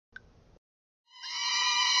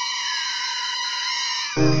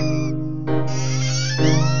Hello,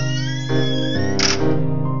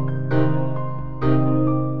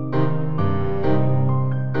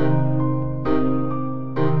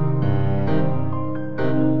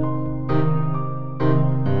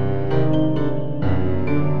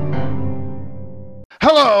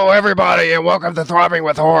 everybody, and welcome to Throbbing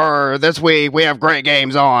with Horror. This week, we have great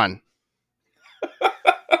games on.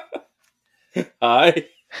 Hi.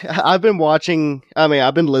 I've been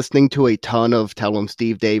listening to a ton of Tell 'em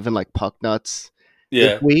Steve Dave and, Pucknuts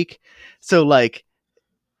this week. So, it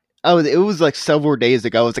was, several days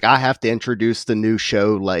ago. I was like, I have to introduce the new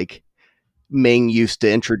show, Ming used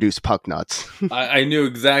to introduce Pucknuts. I knew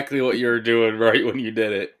exactly what you were doing right when you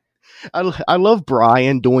did it. I love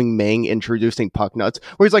Brian doing Ming introducing Pucknuts,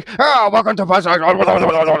 where he's like, "Oh, welcome to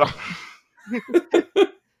Pucknuts."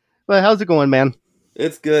 But how's it going, man?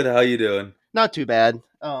 It's good. How you doing? Not too bad.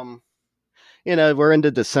 We're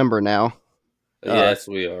into December now. Yes,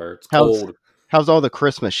 we are. It's cold. How's all the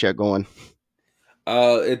Christmas shit going?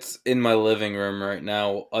 It's in my living room right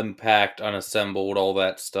now, unpacked, unassembled, all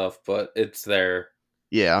that stuff, but it's there.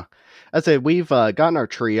 Yeah. I said we've gotten our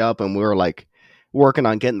tree up and we're working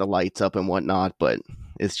on getting the lights up and whatnot, but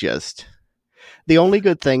it's just the only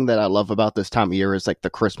good thing that I love about this time of year is the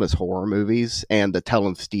Christmas horror movies and the Tell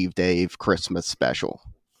 'em Steve Dave Christmas special.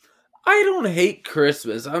 I don't hate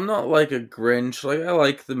Christmas. I'm not like a Grinch. I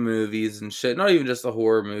like the movies and shit. Not even just the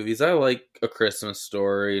horror movies. I like A Christmas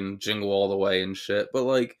Story and Jingle All the Way and shit. But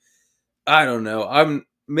I don't know.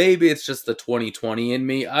 Maybe it's just the 2020 in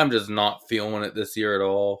me. I'm just not feeling it this year at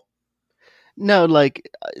all. No,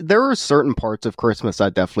 there are certain parts of Christmas I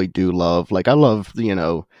definitely do love. I love,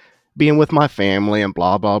 being with my family and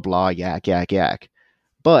blah, blah, blah, yak, yak, yak.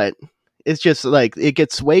 But it's just, it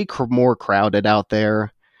gets way more crowded out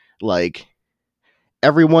there.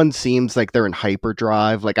 Everyone seems like they're in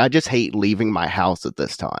hyperdrive. I just hate leaving my house at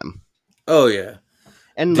this time. Oh, yeah.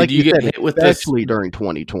 And did you get hit with this? Especially during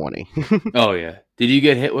 2020. Oh, yeah. Did you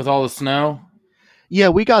get hit with all the snow? Yeah,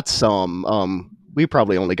 we got some. We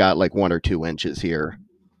probably only got 1 or 2 inches here.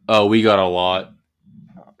 Oh, we got a lot.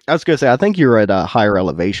 I was going to say, I think you're at a higher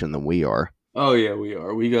elevation than we are. Oh, yeah, we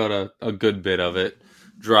are. We got a good bit of it.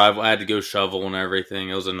 I had to go shovel and everything.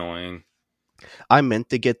 It was annoying. I meant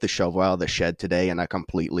to get the shovel out of the shed today, and I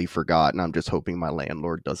completely forgot, and I'm just hoping my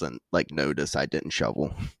landlord doesn't, notice I didn't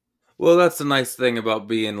shovel. Well, that's the nice thing about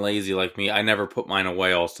being lazy like me. I never put mine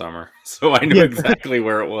away all summer, so I knew exactly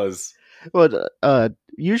where it was. But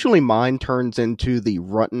usually mine turns into the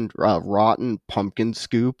rotten pumpkin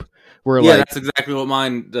scoop. Where that's exactly what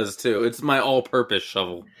mine does too. It's my all-purpose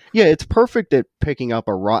shovel. Yeah, it's perfect at picking up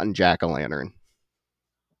a rotten jack-o'-lantern.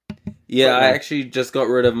 Yeah, I actually just got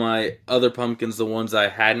rid of my other pumpkins, the ones I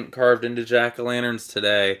hadn't carved into jack-o'-lanterns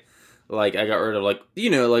today. I got rid of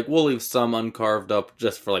we'll leave some uncarved up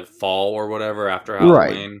just for fall or whatever after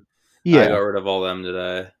Halloween. Right. Yeah, I got rid of all them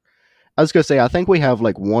today. I was going to say, I think we have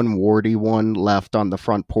one warty one left on the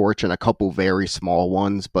front porch and a couple very small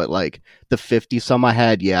ones, but the 50 some I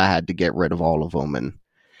had to get rid of all of them. And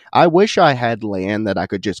I wish I had land that I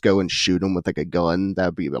could just go and shoot them with a gun.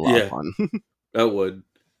 That'd be a lot of fun. That would.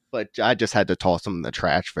 But I just had to toss them in the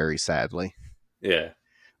trash, very sadly. Yeah.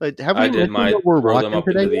 But have we mentioned what we're watching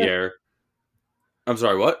today into the air. I'm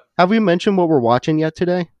sorry, what? Have we mentioned what we're watching yet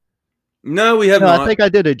today? No, we have not. I think I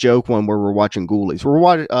did a joke one where we're watching Ghoulies. We're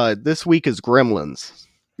watching. This week is Gremlins.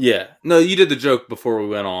 Yeah. No, you did the joke before we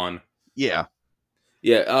went on. Yeah.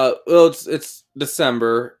 Yeah. Well, it's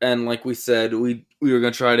December, and like we said, we were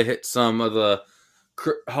going to try to hit some of the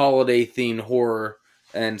holiday themed horror,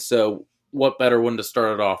 and so what better one to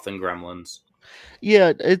start it off than Gremlins?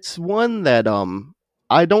 Yeah, it's one that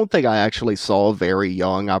I don't think I actually saw very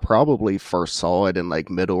young. I probably first saw it in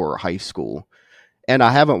middle or high school. And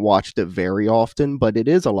I haven't watched it very often, but it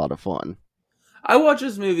is a lot of fun. I watch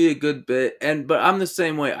this movie a good bit, but I'm the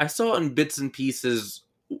same way. I saw it in bits and pieces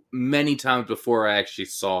many times before I actually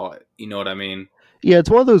saw it. You know what I mean? Yeah, it's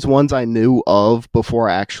one of those ones I knew of before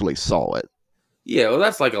I actually saw it. Yeah, well,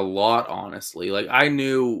 that's a lot, honestly. I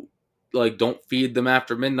knew, Don't Feed Them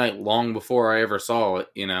After Midnight long before I ever saw it,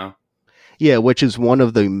 you know? Yeah, which is one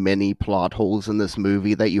of the many plot holes in this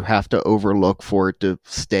movie that you have to overlook for it to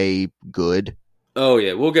stay good. Oh,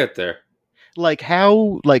 yeah, we'll get there.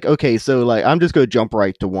 Okay, so I'm just going to jump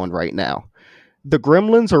right to one right now. The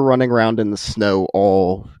Gremlins are running around in the snow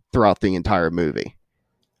all throughout the entire movie.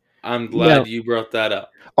 I'm glad you brought that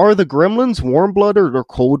up. Are the Gremlins warm-blooded or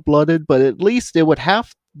cold-blooded? But at least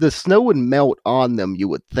the snow would melt on them, you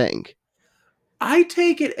would think. I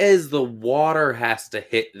take it as the water has to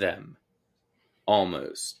hit them.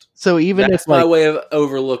 Almost. So even that's my way of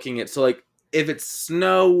overlooking it. So if it's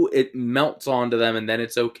snow, it melts onto them and then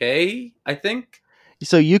it's okay, I think.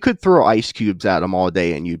 So you could throw ice cubes at them all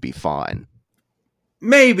day and you'd be fine.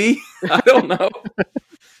 Maybe. I don't know.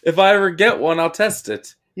 If I ever get one, I'll test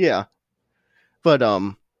it. Yeah. But,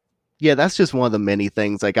 yeah, that's just one of the many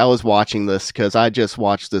things. Like, I was watching this because I just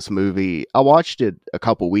watched this movie. I watched it a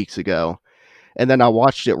couple weeks ago, and then I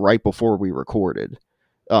watched it right before we recorded.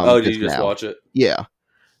 Did you just watch it? Yeah.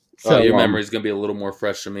 So your memory's going to be a little more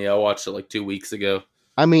fresh than me. I watched it like 2 weeks ago.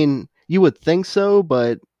 I mean, you would think so,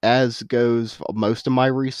 but as goes most of my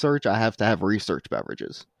research, I have to have research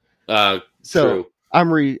beverages. So true.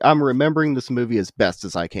 I'm remembering this movie as best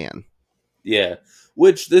as I can. Yeah.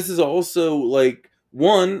 Which this is also like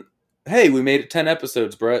hey, we made it 10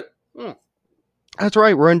 episodes, Brett. That's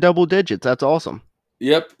right. We're in double digits. That's awesome.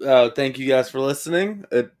 Yep. Thank you guys for listening.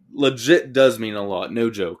 It legit does mean a lot. No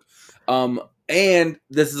joke. And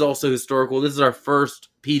this is also historical. This is our first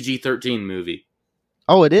PG-13 movie.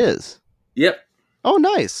 Oh, it is? Yep. Oh,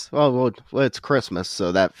 nice. Well, it's Christmas,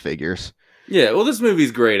 so that figures. Yeah, well, this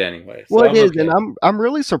movie's great anyway. So well, it is, okay. And I'm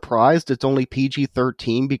really surprised it's only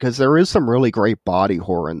PG-13 because there is some really great body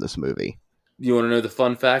horror in this movie. You want to know the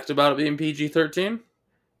fun fact about it being PG-13?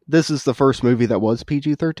 This is the first movie that was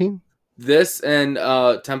PG-13? This and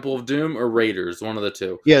Temple of Doom or Raiders, one of the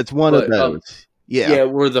two. Yeah, it's one of those. Yeah,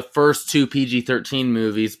 were the first two PG-13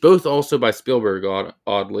 movies, both also by Spielberg,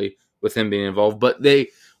 oddly, with him being involved. But they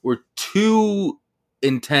were too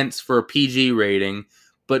intense for a PG rating,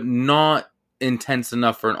 but not intense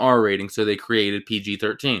enough for an R rating, so they created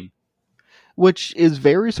PG-13. Which is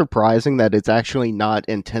very surprising that it's actually not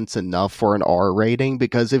intense enough for an R rating,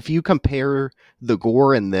 because if you compare the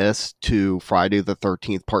gore in this to Friday the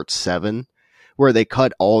 13th Part 7, where they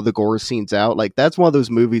cut all the gore scenes out, like that's one of those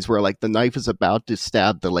movies where like the knife is about to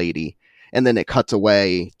stab the lady, and then it cuts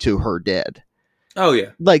away to her dead. Oh,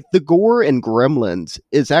 yeah. Like, the gore in Gremlins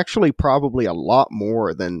is actually probably a lot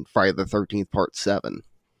more than Friday the 13th Part 7.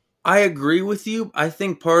 I agree with you. I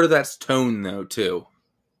think part of that's tone, though, too.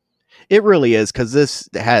 It really is, because this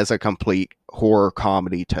has a complete horror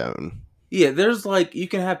comedy tone. Yeah, there's, like, you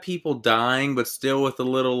can have people dying, but still with a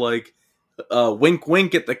little, like,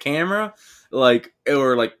 wink-wink at the camera, like,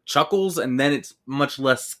 or, like, chuckles, and then it's much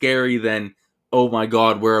less scary than, oh my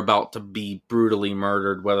god, we're about to be brutally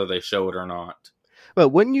murdered, whether they show it or not. But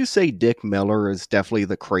wouldn't you say Dick Miller is definitely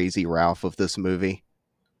the Crazy Ralph of this movie?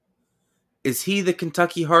 Is he the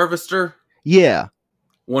Kentucky Harvester? Yeah.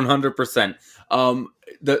 100%.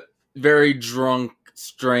 The very drunk,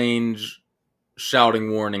 strange,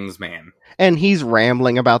 shouting warnings man. And he's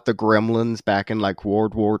rambling about the Gremlins back in, like,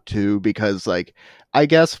 World War II, because, like, I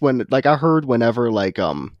guess when, like, I heard whenever, like,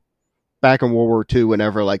 back in World War II,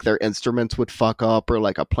 whenever, like, their instruments would fuck up or,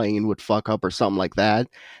 like, a plane would fuck up or something like that,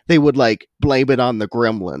 they would, like, blame it on the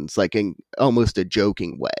Gremlins, like, in almost a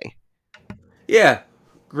joking way. Yeah.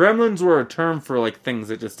 Gremlins were a term for, like, things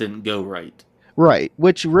that just didn't go right. Right,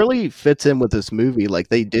 which really fits in with this movie. Like,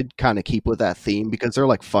 they did kind of keep with that theme because they're,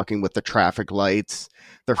 like, fucking with the traffic lights.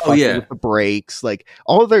 They're fucking with the brakes. Like,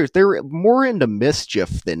 they're more into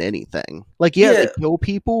mischief than anything. Like, they kill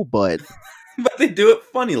people, but... but they do it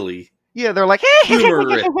funnily. Yeah, they're like...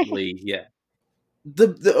 humorously, yeah.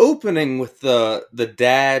 The opening with the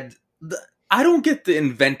dad... I don't get the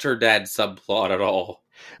inventor dad subplot at all.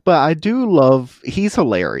 But I do love... He's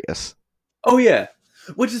hilarious. Oh, yeah.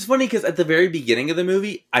 Which is funny because at the very beginning of the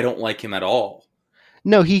movie, I don't like him at all.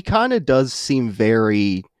 No, he kind of does seem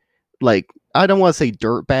very, like, I don't want to say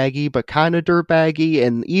dirtbaggy, but kind of dirtbaggy.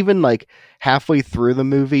 And even, like, halfway through the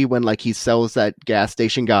movie when, like, he sells that gas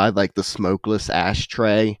station guy, like, the smokeless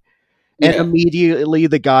ashtray. And immediately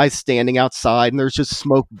the guy's standing outside and there's just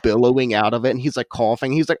smoke billowing out of it. And he's, like,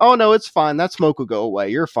 coughing. He's like, oh, no, it's fine. That smoke will go away.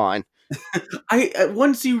 You're fine.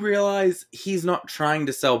 Once you realize he's not trying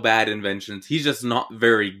to sell bad inventions, he's just not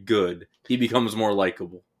very good. He becomes more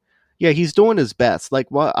likable. Yeah, he's doing his best.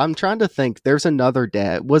 Like, well, I'm trying to think. There's another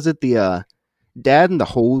dad. Was it the dad in the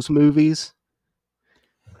Holes movies?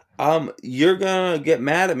 You're gonna get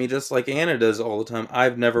mad at me just like Anna does all the time.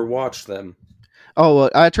 I've never watched them. Oh,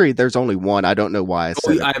 actually, there's only one. I don't know why I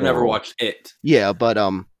said I've never watched it. Yeah, but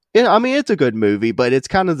yeah, I mean, it's a good movie, but it's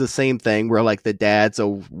kind of the same thing where, like, the dad's a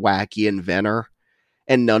wacky inventor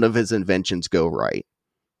and none of his inventions go right.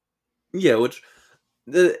 Yeah, which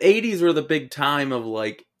the 80s were the big time of,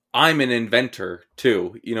 like, I'm an inventor,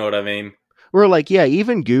 too. You know what I mean? We're like, yeah,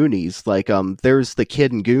 even Goonies, like, there's the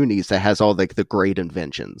kid in Goonies that has all, like, the great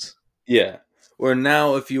inventions. Yeah. Where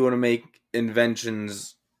now, if you want to make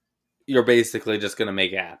inventions, you're basically just going to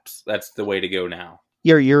make apps. That's the way to go now.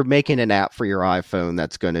 You're making an app for your iPhone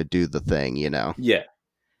that's going to do the thing, you know? Yeah.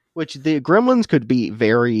 Which the gremlins could be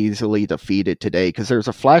very easily defeated today because there's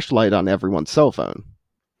a flashlight on everyone's cell phone.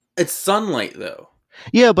 It's sunlight, though.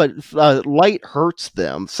 Yeah, but light hurts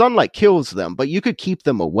them. Sunlight kills them, but you could keep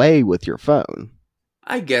them away with your phone.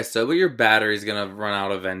 I guess so, but your battery's going to run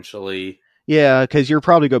out eventually. Yeah, because you're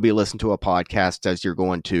probably going to be listening to a podcast as you're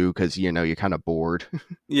going to, because, you're kind of bored.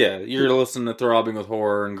 Yeah, you're listening to Throbbing with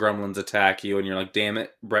Horror and Gremlins attack you, and you're like, damn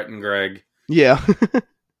it, Brett and Greg. Yeah.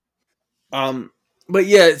 But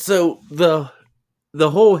yeah, so the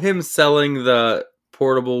whole him selling the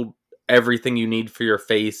portable everything you need for your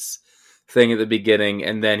face thing at the beginning,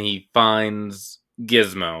 and then he finds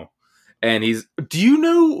Gizmo, and do you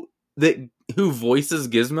know that who voices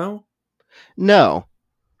Gizmo? No.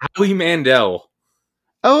 Howie Mandel.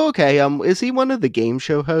 Oh, okay. Is he one of the game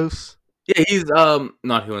show hosts? Yeah, he's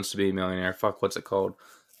not Who Wants to Be a Millionaire. Fuck, what's it called?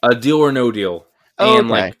 Deal or No Deal. Oh, and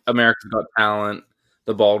like America's Got Talent,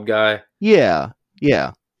 the bald guy. Yeah.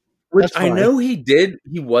 Which I know he did.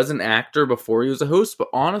 He was an actor before he was a host, but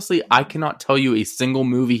honestly, I cannot tell you a single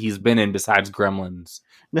movie he's been in besides Gremlins.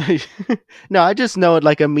 No, I just know it.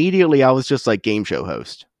 Like immediately, I was just like game show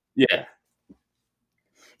host. Yeah,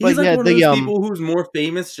 he's like one of those people who's more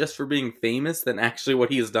famous just for being famous than actually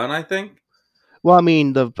what he has done. I think. Well, I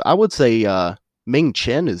mean, I would say Ming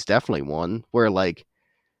Chen is definitely one where like,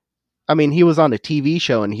 I mean, he was on a TV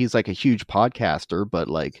show and he's like a huge podcaster, but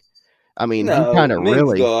like. I mean, he kind of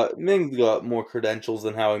really... Ming's got more credentials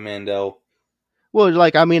than Howie Mandel. Well,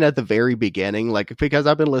 like, I mean, at the very beginning, like, because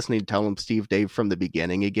I've been listening to Tell 'em Steve Dave from the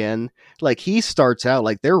beginning again, like, he starts out,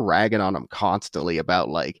 like, they're ragging on him constantly about,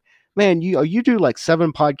 like, man, you do, like,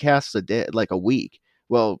 7 podcasts a day, like, a week.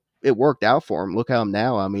 Well, it worked out for him. Look how him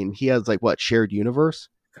now. I mean, he has, like, what, shared universe?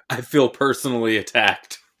 I feel personally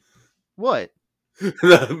attacked. What?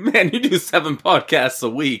 Man, you do 7 podcasts a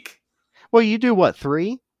week. Well, you do, what,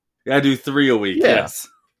 3? I do 3 a week, yes.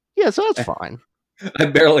 Yeah, so that's fine. I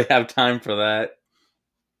barely have time for that.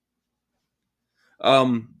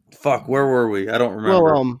 Fuck, where were we? I don't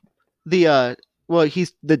remember. Well,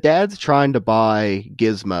 the dad's trying to buy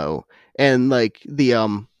Gizmo, and like the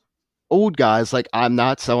old guy's like, I'm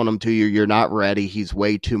not selling him to you. You're not ready. He's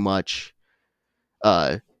way too much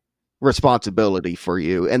responsibility for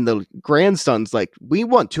you. And the grandson's like, we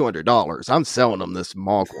want $200. I'm selling him this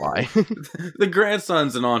Mogwai. The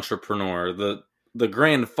grandson's an entrepreneur. The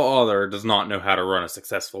grandfather does not know how to run a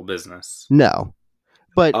successful business. No,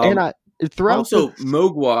 but Mogwai.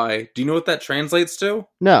 Do you know what that translates to?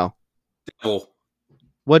 No. Devil.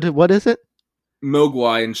 What is it?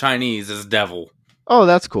 Mogwai in Chinese is devil. Oh,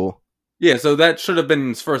 that's cool. Yeah, so that should have been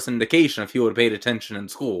his first indication if he would have paid attention in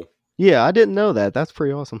school. Yeah, I didn't know that. That's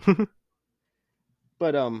pretty awesome.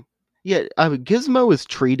 But yeah, Gizmo is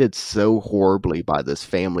treated so horribly by this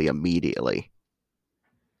family immediately.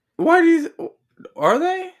 Why are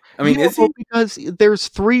they? I mean, is he? Because there's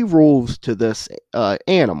 3 rules to this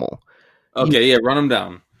animal. Okay, run them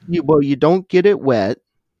down. You don't get it wet.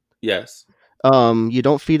 Yes. You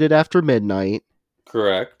don't feed it after midnight.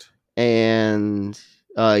 Correct. And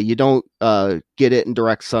you don't get it in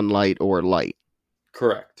direct sunlight or light.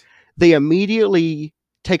 Correct. They immediately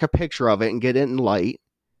take a picture of it and get it in light.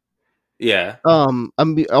 Yeah.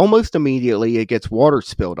 Almost immediately it gets water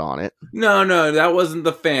spilled on it. No, that wasn't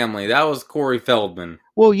the family. That was Corey Feldman.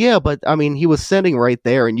 Well, yeah, but I mean, he was sitting right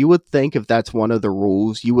there, and you would think if that's one of the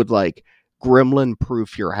rules, you would like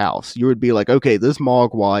gremlin-proof your house. You would be like, okay, this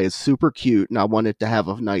Mogwai is super cute, and I want it to have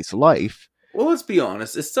a nice life. Well, let's be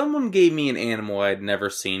honest. If someone gave me an animal I'd never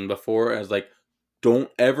seen before, I was like, don't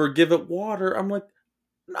ever give it water. I'm like,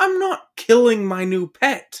 I'm not killing my new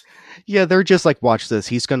pet. Yeah, they're just like, watch this.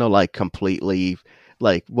 He's gonna like completely,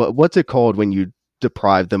 like, what's it called when you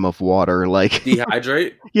deprive them of water? Like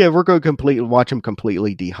dehydrate. Yeah, we're going to watch him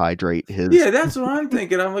completely dehydrate his. Yeah, that's what I'm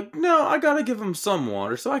thinking. I'm like, no, I gotta give him some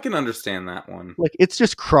water, so I can understand that one. Like, it's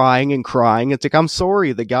just crying and crying. It's like, I'm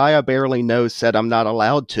sorry, the guy I barely know said I'm not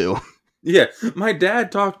allowed to. Yeah, my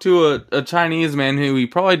dad talked to a Chinese man who he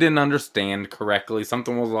probably didn't understand correctly.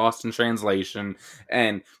 Something was lost in translation.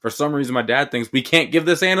 And for some reason, my dad thinks we can't give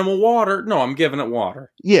this animal water. No, I'm giving it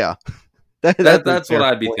water. Yeah. That's what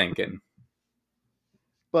I'd be thinking.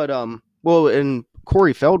 But, well, and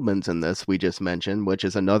Corey Feldman's in this, we just mentioned, which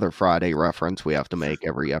is another Friday reference we have to make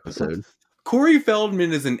every episode. Corey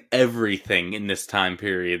Feldman is in everything in this time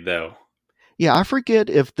period, though. Yeah, I forget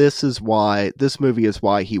if this movie is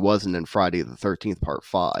why he wasn't in Friday the 13th Part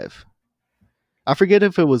 5. I forget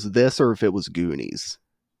if it was this or if it was Goonies.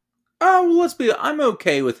 Oh, well, I'm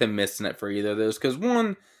okay with him missing it for either of those, because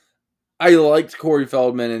one, I liked Corey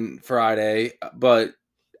Feldman in Friday, but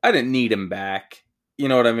I didn't need him back. You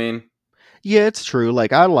know what I mean? Yeah, it's true.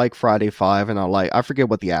 Like I like Friday 5 and I forget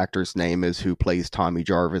what the actor's name is who plays Tommy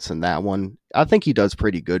Jarvis in that one. I think he does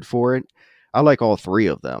pretty good for it. I like all three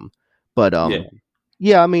of them. But Yeah.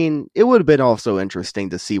 yeah, I mean, it would have been also interesting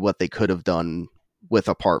to see what they could have done with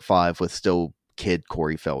a part 5 with still kid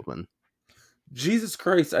Corey Feldman. Jesus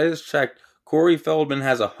Christ, I just checked. Corey Feldman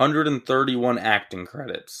has 131 acting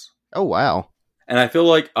credits. Oh wow. And I feel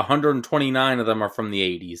like 129 of them are from the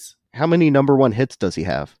 80s. How many number 1 hits does he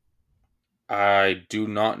have? I do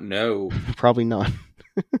not know. Probably none.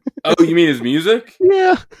 Oh, you mean his music?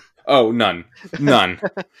 Yeah. Oh, none.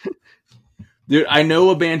 Dude, I know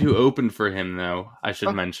a band who opened for him, though, I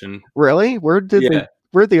should mention. Really? Where'd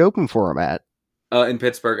they open for him at? In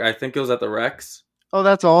Pittsburgh. I think it was at the Rex. Oh,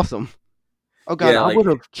 that's awesome. Oh, God, I would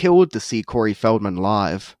have killed to see Corey Feldman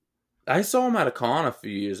live. I saw him at a con a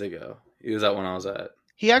few years ago. He was at when I was at.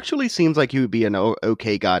 He actually seems like he would be an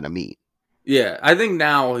okay guy to meet. Yeah, I think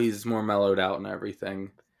now he's more mellowed out and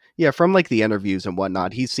everything. Yeah, from like the interviews and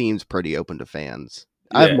whatnot, he seems pretty open to fans.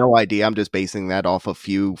 Yeah. I have no idea. I'm just basing that off a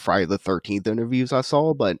few Friday the 13th interviews I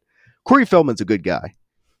saw, but Corey Feldman's a good guy.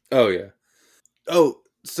 Oh, yeah. Oh,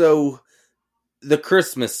 so the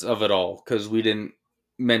Christmas of it all, because we didn't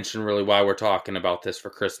mention really why we're talking about this for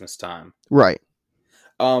Christmas time. Right.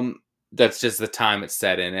 That's just the time it's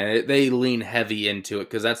set in, and they lean heavy into it,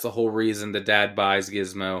 because that's the whole reason the dad buys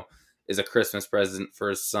Gizmo is a Christmas present for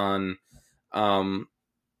his son.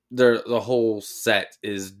 The whole set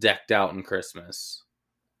is decked out in Christmas.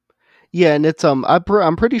 Yeah, and it's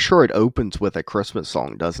I'm pretty sure it opens with a Christmas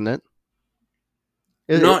song, doesn't it?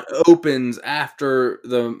 Opens after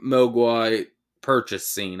the Mogwai purchase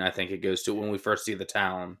scene. I think it goes to when we first see the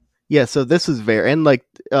town. Yeah, so this is and like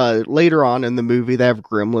later on in the movie they have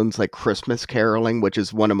Gremlins like Christmas caroling, which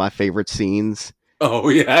is one of my favorite scenes. Oh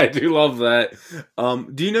yeah, I do love that.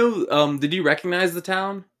 Do you know? Did you recognize the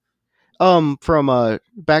town? From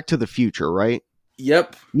Back to the Future, right?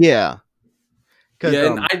 Yep. Yeah.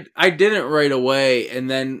 Yeah, and I didn't right away, and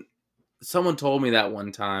then someone told me that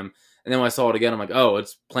one time, and then when I saw it again, I'm like, oh,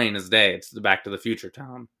 it's plain as day. It's the Back to the Future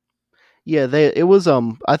town. Yeah, it was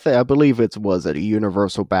I believe it was at a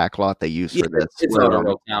Universal backlot they used for this. It's not a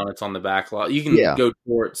real town. It's on the backlot. You can go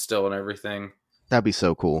tour it still and everything. That'd be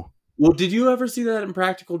so cool. Well, did you ever see that in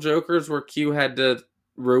Practical Jokers where Q had to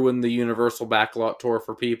ruin the Universal backlot tour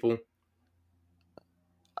for people?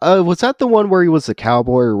 Was that the one where he was a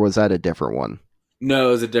cowboy, or was that a different one? No,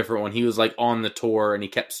 it was a different one. He was like on the tour and he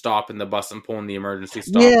kept stopping the bus and pulling the emergency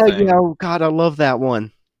stop. Yeah. Oh God, I love that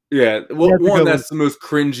one. Yeah, well, that's the most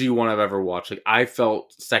cringy one I've ever watched. Like, I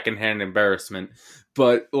felt secondhand embarrassment,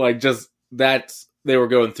 but like they were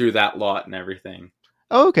going through that lot and everything.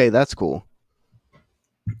 Oh, okay, that's cool.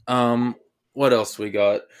 What else we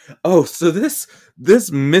got? Oh, so this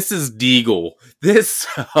Mrs. Deagle,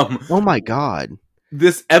 oh my God,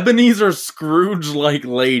 this Ebenezer Scrooge like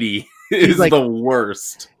lady is like, the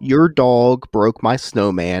worst. Your dog broke my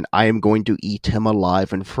snowman. I am going to eat him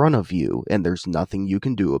alive in front of you, and there's nothing you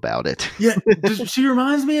can do about it. Yeah, she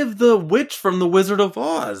reminds me of the witch from The Wizard of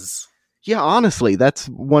Oz. Yeah, honestly, that's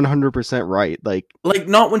 100% right. Like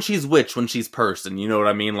not when she's witch, when she's person. You know what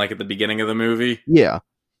I mean? Like at the beginning of the movie. Yeah,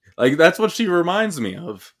 like that's what she reminds me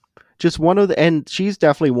of. Just one of and she's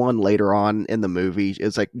definitely one later on in the movie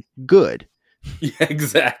is like good. Yeah,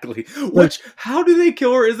 exactly. Which, how do they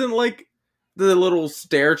kill her? Isn't like the little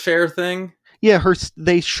stair chair thing? Yeah,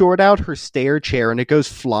 they short out her stair chair and it goes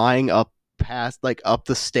flying up up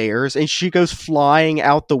the stairs, and she goes flying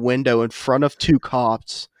out the window in front of two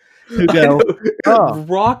cops who go,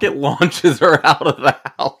 rocket launches her out of the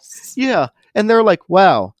house. Yeah, and they're like,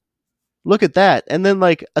 wow, look at that. And then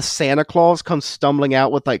like a Santa Claus comes stumbling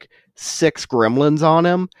out with like 6 gremlins on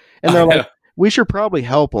him, and they're like, we should probably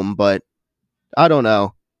help him, but I don't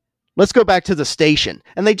know. Let's go back to the station.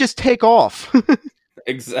 And they just take off.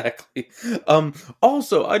 Exactly.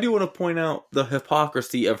 Also, I do want to point out the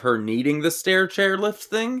hypocrisy of her needing the stair chair lift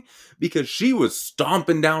thing, because she was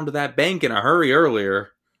stomping down to that bank in a hurry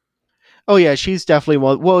earlier. Oh yeah, she's definitely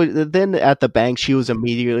one. Well, then at the bank, she was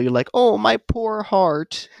immediately like, "Oh, my poor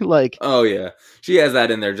heart." Like, oh yeah, she has that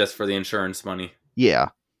in there just for the insurance money. Yeah.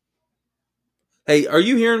 Hey, are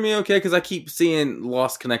you hearing me okay? Because I keep seeing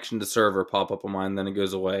lost connection to server pop up on mine, then it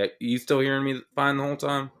goes away. Are you still hearing me fine the whole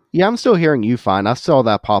time? Yeah, I'm still hearing you fine. I saw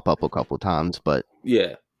that pop up a couple times, but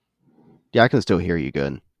yeah, I can still hear you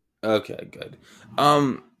good. Okay, good.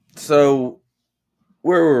 So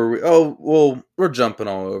where were we? Oh, well, we're jumping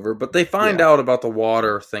all over, but they find out about the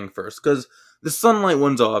water thing first, because the sunlight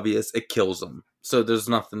one's obvious. It kills them, so there's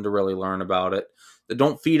nothing to really learn about it. They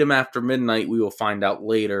don't feed them after midnight. We will find out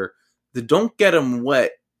later. They don't get them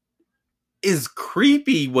wet is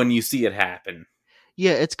creepy when you see it happen.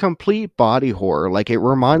 Yeah, it's complete body horror. Like, it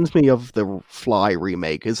reminds me of the Fly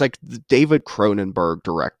remake. It's like David Cronenberg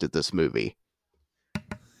directed this movie.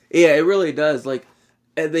 Yeah, it really does. Like,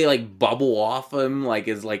 they like bubble off him, like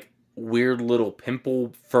is like weird little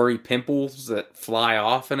furry pimples that fly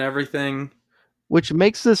off and everything. Which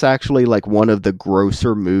makes this actually like one of the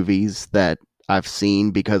grosser movies that I've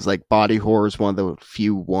seen, because like body horror is one of the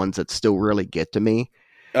few ones that still really get to me.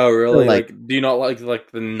 Oh, really? Like, do you not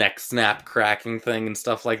like the neck snap cracking thing and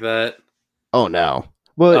stuff like that? Oh no.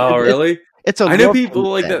 Well, oh, really? I know people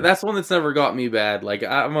like that. That's one that's never got me bad. Like,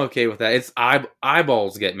 I'm okay with that. It's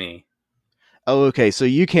eyeballs get me. Oh, okay. So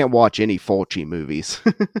you can't watch any Fulci movies.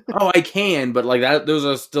 Oh, I can, but like that, those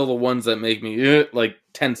are still the ones that make me like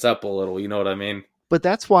tense up a little. You know what I mean? But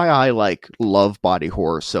that's why I like love body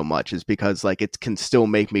horror so much, is because like it can still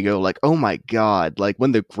make me go like, oh my god, like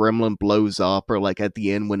when the gremlin blows up, or like at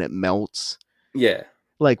the end when it melts. Yeah.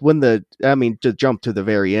 Like to jump to the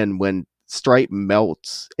very end, when Stripe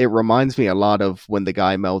melts, it reminds me a lot of when the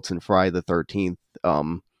guy melts in Friday the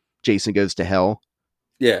 13th, Jason Goes to Hell.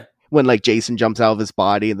 Yeah. When like Jason jumps out of his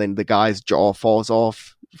body and then the guy's jaw falls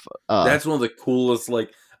off. That's one of the coolest,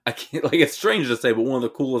 like, I can't, like, it's strange to say, but one of the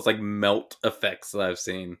coolest like melt effects that I've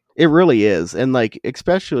seen. It really is. And like,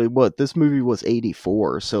 especially this movie was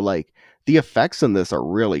 84, so like the effects in this are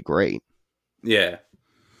really great. Yeah.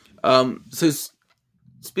 So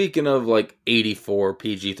speaking of like 84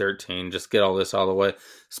 PG-13, just get all this out of the way.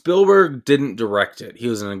 Spielberg didn't direct it. He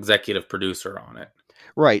was an executive producer on it.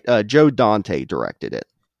 Right. Joe Dante directed it.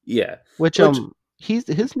 Yeah. Which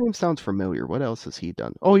his name sounds familiar. What else has he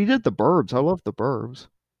done? Oh, he did The Burbs. I love The Burbs.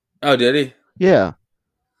 Oh, did he? Yeah.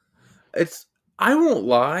 I won't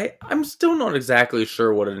lie, I'm still not exactly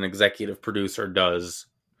sure what an executive producer does.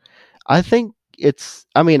 I think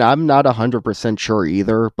I'm not 100% sure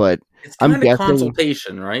either, but it's kind of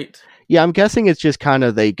consultation, right? Yeah, I'm guessing it's just kind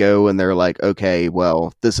of they go and they're like, okay,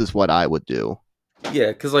 well, this is what I would do. Yeah,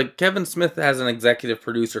 because like Kevin Smith has an executive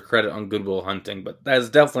producer credit on Good Will Hunting, but that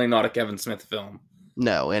is definitely not a Kevin Smith film.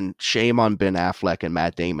 No, and shame on Ben Affleck and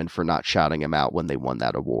Matt Damon for not shouting him out when they won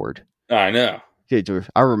that award. I know.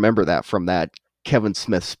 I remember that from that Kevin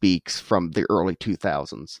Smith Speaks from the early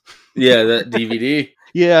 2000s. Yeah, that DVD.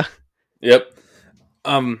 Yeah. Yep.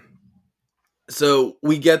 So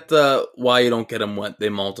we get the why you don't get them wet, they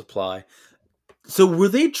multiply. So were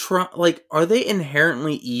they are they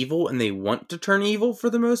inherently evil and they want to turn evil for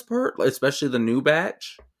the most part, especially the new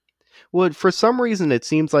batch? Well, for some reason it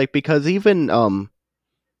seems like, because even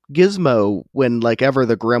Gizmo, when like ever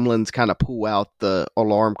the gremlins kind of pull out the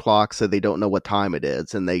alarm clock so they don't know what time it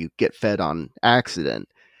is and they get fed on accident,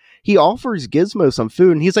 he offers Gizmo some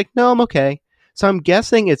food and he's like, no, I'm okay. So I'm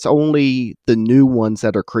guessing it's only the new ones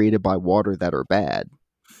that are created by water that are bad.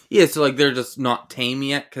 Yeah, so like they're just not tame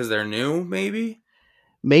yet because they're new, maybe?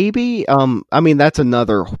 Maybe. That's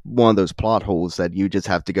another one of those plot holes that you just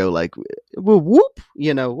have to go like, whoop,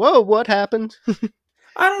 whoa, what happened?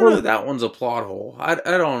 I don't know. That one's a plot hole. I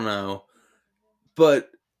don't know. But,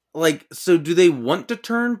 like, so do they want to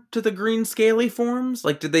turn to the green scaly forms?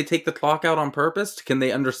 Like, did they take the clock out on purpose? Can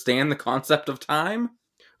they understand the concept of time?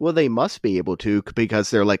 Well, they must be able to, because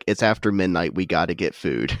they're like, it's after midnight, we gotta get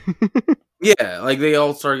food. Yeah, like they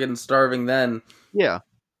all start getting starving then. Yeah.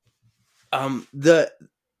 The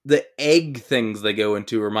egg things they go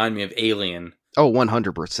into remind me of Alien. Oh,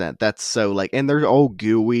 100%. That's so like, and they're all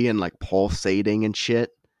gooey and like pulsating and shit.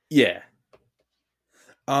 Yeah.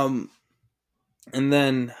 And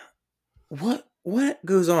then what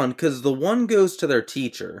goes on? Because the one goes to their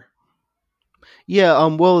teacher. Yeah.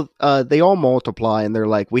 They all multiply and they're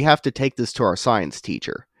like, we have to take this to our science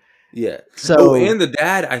teacher. Yeah. So, and the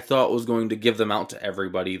dad I thought was going to give them out to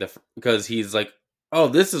everybody because he's like, oh,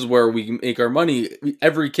 this is where we make our money.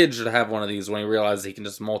 Every kid should have one of these, when he realizes he can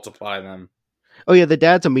just multiply them. Oh yeah, the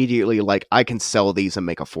dad's immediately like, I can sell these and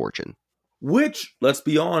make a fortune. Which, let's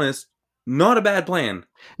be honest, not a bad plan.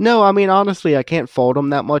 No, honestly, I can't fault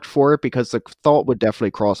him that much for it, because the thought would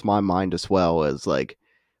definitely cross my mind as well, as like,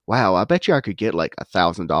 wow, I bet you I could get like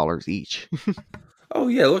 $1,000 each. Oh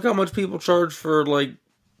yeah, look how much people charge for like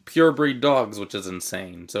pure breed dogs, which is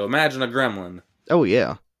insane. So imagine a gremlin. Oh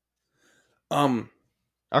yeah.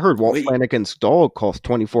 I heard Walt Flanagan's dog cost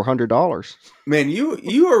 $2,400. Man,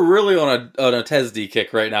 you are really on a Tesdy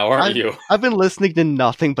kick right now, aren't you? I've been listening to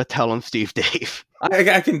nothing but Tell 'em Steve Dave.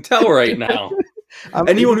 I can tell right now.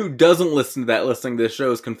 Anyone who doesn't listening to this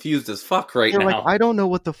show is confused as fuck right now. Like, I don't know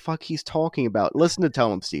what the fuck he's talking about. Listen to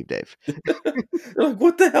Tell 'em Steve Dave. They're like,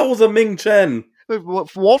 what the hell is a Ming Chen?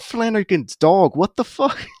 Walt Flanagan's dog. What the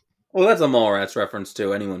fuck? Well, that's a Mallrats reference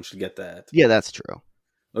too. Anyone should get that. Yeah, that's true.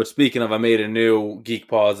 Oh, speaking of, I made a new Geek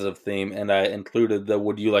Positive theme, and I included the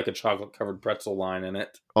 "Would you like a chocolate covered pretzel" line in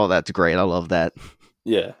it. Oh, that's great. I love that.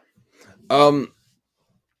 Yeah.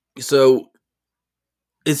 So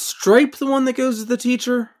is Stripe the one that goes to the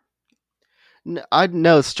teacher?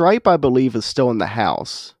 No, Stripe, I believe, is still in the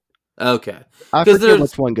house. Okay. I forget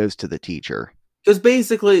which one goes to the teacher. Because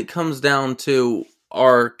basically it comes down to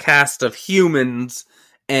our cast of humans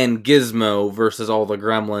and Gizmo versus all the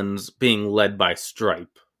gremlins being led by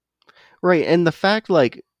Stripe. Right, and the fact,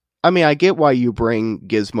 like, I mean, I get why you bring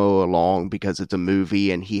Gizmo along because it's a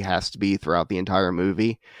movie and he has to be throughout the entire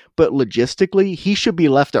movie, but logistically, he should be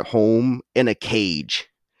left at home in a cage.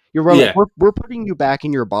 You're right, like, we're putting you back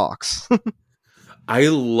in your box. I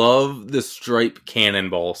love the Stripe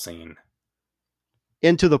cannonball scene.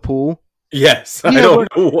 Into the pool? Yes, I don't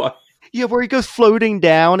know why. Yeah, where he goes floating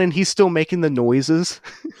down and he's still making the noises.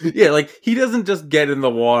 Yeah, like, he doesn't just get in the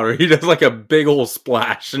water. He does, like, a big old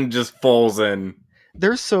splash and just falls in.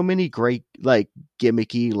 There's so many great, like,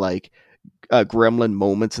 gimmicky, like, gremlin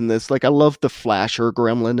moments in this. Like, I love the flasher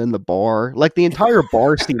gremlin in the bar. Like, the entire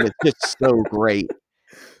bar scene is just so great.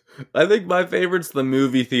 I think my favorite's the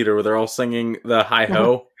movie theater where they're all singing the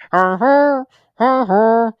hi-ho.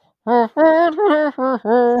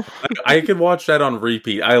 I could watch that on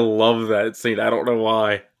repeat. I love that scene. I don't know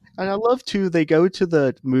why. And I love, too, they go to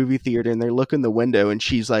the movie theater and they look in the window and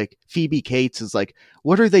she's like, Phoebe Cates is like,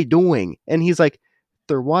 what are they doing? And he's like,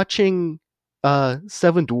 they're watching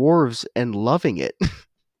Seven Dwarves and loving it.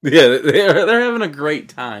 Yeah, they're having a great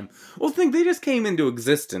time. Well, think they just came into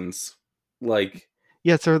existence. Like,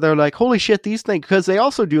 yeah, so they're like, holy shit, these things, because they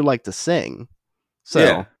also do like to sing.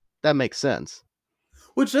 So that makes sense.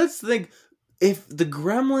 Which, let's think, if the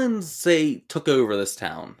gremlins, say, took over this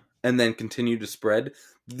town and then continued to spread,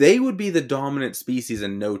 they would be the dominant species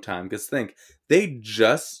in no time. Because think, they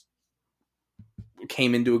just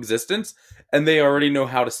came into existence and they already know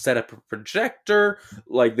how to set up a projector.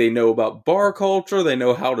 Like, they know about bar culture. They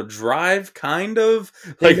know how to drive, kind of.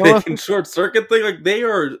 Like, they can short circuit things. Like, they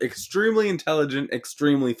are extremely intelligent,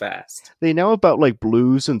 extremely fast. They know about, like,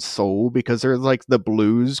 blues and soul because there's, like, the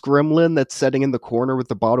blues gremlin that's sitting in the corner with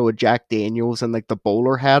the bottle of Jack Daniels and, like, the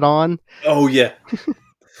bowler hat on. Oh, yeah.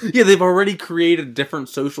 Yeah, they've already created different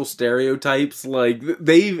social stereotypes. Like,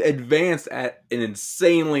 they've advanced at an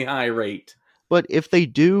insanely high rate. But if they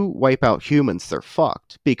do wipe out humans, they're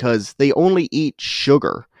fucked because they only eat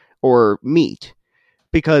sugar or meat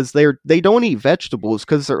because they don't eat vegetables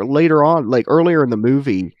because they're later on, like earlier in the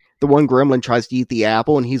movie, the one gremlin tries to eat the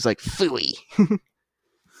apple and he's like, phooey.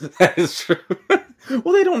 That is true.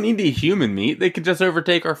 Well, they don't need to eat human meat. They could just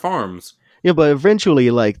overtake our farms. Yeah, but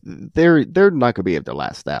eventually, like, they're not gonna be able to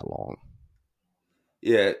last that long.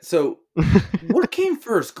 Yeah. So, what came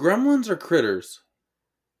first, Gremlins or Critters?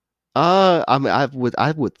 I mean,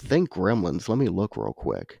 I would think Gremlins. Let me look real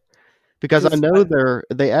quick because I know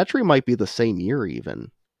they actually might be the same year even.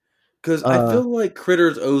 Because I feel like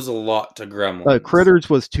Critters owes a lot to Gremlins. Critters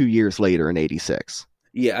was 2 years later in '86.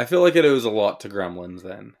 Yeah, I feel like it owes a lot to Gremlins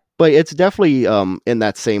then. But it's definitely in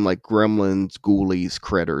that same, like, Gremlins, Ghoulies,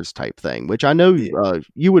 Critters type thing, which I know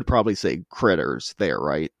you would probably say Critters there,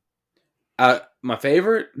 right? My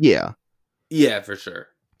favorite? Yeah. Yeah, for sure.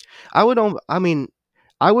 I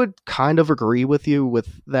would kind of agree with you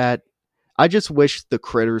with that. I just wish the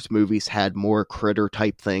Critters movies had more critter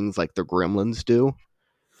type things like the Gremlins do.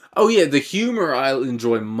 Oh yeah, the humor I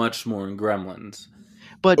enjoy much more in Gremlins.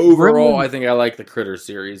 But overall, I think I like the Critter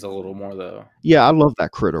series a little more, though. Yeah, I love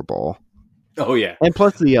that Critter Ball. Oh yeah, and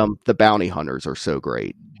plus the bounty hunters are so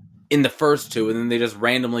great in the first two, and then they just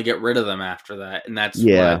randomly get rid of them after that, and that's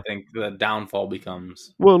what I think the downfall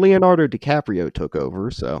becomes. Well, Leonardo DiCaprio took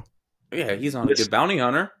over, so yeah, he's not a good bounty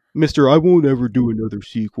hunter. Mr. I won't ever do another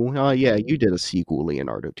sequel. Yeah, you did a sequel,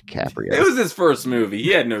 Leonardo DiCaprio. It was his first movie.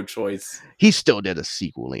 He had no choice. He still did a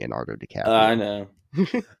sequel, Leonardo DiCaprio. I know.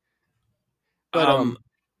 But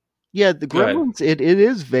yeah, the Gremlins,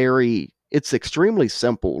 it's extremely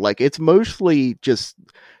simple. Like, it's mostly just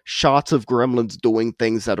shots of gremlins doing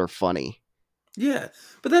things that are funny. Yeah,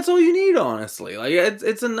 but that's all you need, honestly. Like,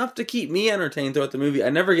 it's enough to keep me entertained throughout the movie. I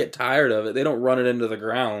never get tired of it. They don't run it into the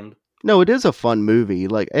ground. No, it is a fun movie.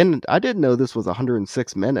 Like, and I didn't know this was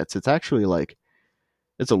 106 minutes. It's actually, like,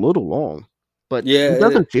 it's a little long, but it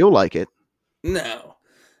doesn't feel like it. No.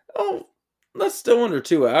 Oh, that's still under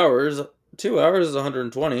 2 hours. 2 hours is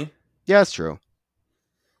 120. Yeah, that's true.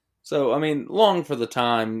 So, I mean, long for the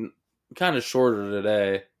time, kind of shorter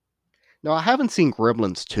today. No, I haven't seen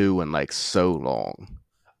Gremlins 2 in, like, so long.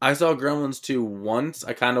 I saw Gremlins 2 once.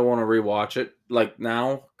 I kind of want to rewatch it, like,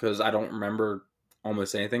 now, because I don't remember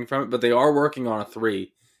almost anything from it. But they are working on a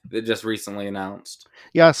 3, that just recently announced.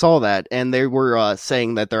 Yeah, I saw that, and they were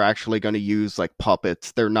saying that they're actually going to use like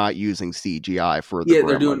puppets. They're not using CGI for the Gremlins.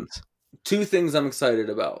 They're doing 2 things I'm excited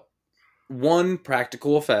about. 1,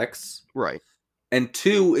 practical effects. Right. And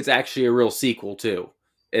 2, it's actually a real sequel too.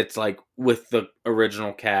 It's like with the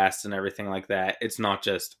original cast and everything like that. It's not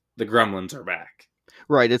just the Gremlins are back.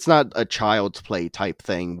 Right. It's not a Child's Play type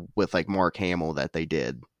thing with like Mark Hamill that they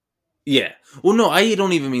did. Yeah. Well, no, I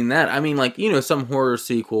don't even mean that. I mean, like, some horror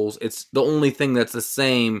sequels, it's the only thing that's the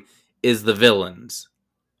same is the villains.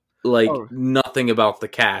 Like, nothing about the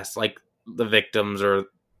cast. Like, the victims or...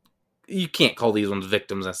 You can't call these ones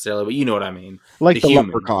victims necessarily, but you know what I mean. Like the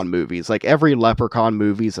Leprechaun movies. Like, every Leprechaun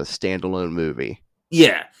movie is a standalone movie.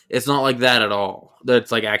 Yeah. It's not like that at all.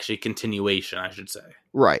 That's, like, actually continuation, I should say.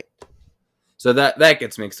 Right. So that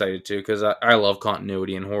gets me excited, too, because I love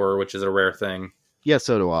continuity in horror, which is a rare thing. Yeah,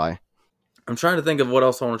 so do I. I'm trying to think of what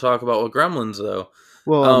else I want to talk about with Gremlins, though.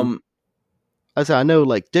 Well, I know,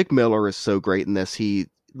 like, Dick Miller is so great in this. He,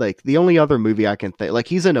 like, the only other movie I can think, like,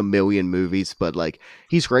 he's in a million movies, but, like,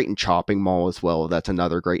 he's great in Chopping Mall as well. That's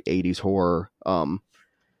another great 80s horror.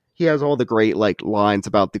 He has all the great, like, lines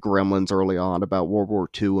about the Gremlins early on, about World War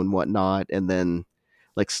II and whatnot, and then,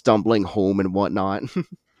 like, stumbling home and whatnot.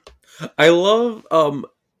 I love,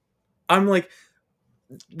 I'm like,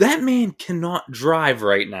 that man cannot drive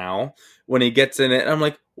right now when he gets in it. I'm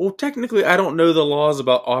like, well, technically, I don't know the laws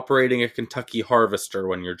about operating a Kentucky Harvester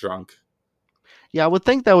when you're drunk. Yeah, I would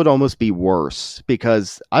think that would almost be worse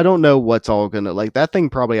because I don't know what's all gonna, like, that thing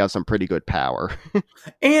probably has some pretty good power.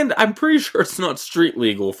 And I'm pretty sure it's not street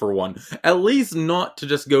legal for one. At least not to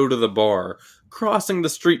just go to the bar. Crossing the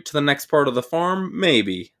street to the next part of the farm,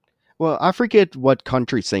 maybe. Well, I forget what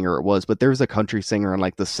country singer it was, but there was a country singer in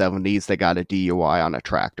like the 70s that got a DUI on a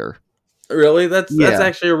tractor. Really? That's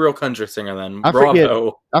actually a real country singer then.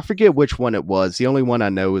 Bravo. I forget which one it was. The only one I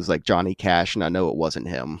know is like Johnny Cash, and I know it wasn't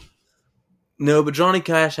him. No, but Johnny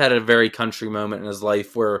Cash had a very country moment in his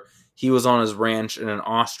life where he was on his ranch and an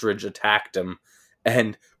ostrich attacked him.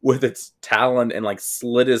 And with its talon and like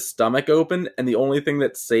slit his stomach open, and the only thing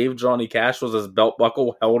that saved Johnny Cash was his belt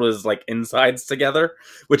buckle held his like insides together,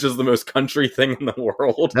 which is the most country thing in the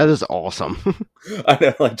world. That is awesome. I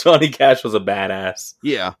know, like Johnny Cash was a badass.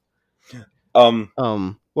 Yeah.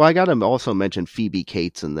 Well, I gotta also mention Phoebe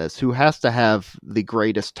Cates in this, who has to have the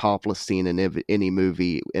greatest topless scene in any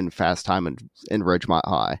movie in Fast Time in Ridgemont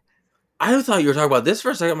High. I thought you were talking about this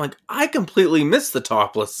for a second. I'm like, I completely missed the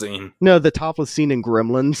topless scene. No, the topless scene in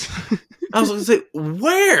Gremlins. I was going to say,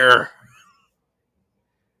 where?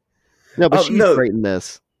 No, but she's great in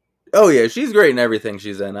this. Oh, yeah, she's great in everything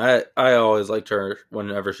she's in. I always liked her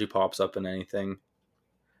whenever she pops up in anything.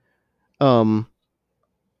 I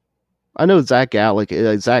know Zach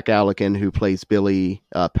Galligan, who plays Billy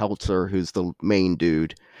Peltzer, who's the main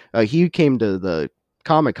dude. He came to the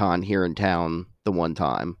Comic-Con here in town the one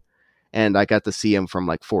time. And I got to see him from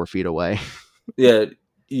like 4 feet away. Yeah,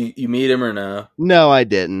 you meet him or no? No, I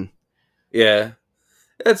didn't. Yeah,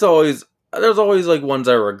 there's always like ones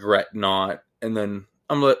I regret not, and then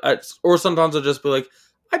I'm like, or sometimes I'll just be like,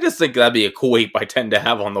 I just think that'd be a cool ape I tend to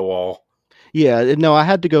have on the wall. Yeah, no, I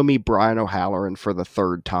had to go meet Brian O'Halloran for the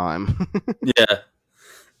 3rd time. Yeah.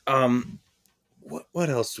 What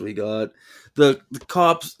else do we got? The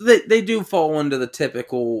cops they do fall into the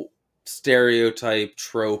typical stereotype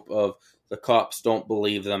trope of the cops don't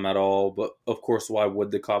believe them at all, but of course, why would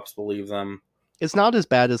the cops believe them? It's not as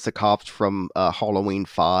bad as the cops from Halloween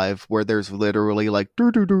 5, where there's literally like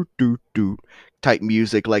do do do do do type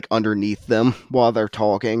music like underneath them while they're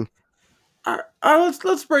talking.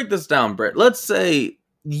 Let's break this down, Britt. Let's say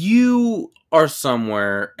you are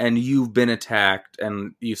somewhere and you've been attacked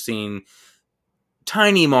and you've seen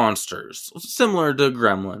tiny monsters similar to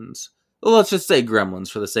gremlins. Let's just say gremlins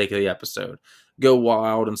for the sake of the episode. Go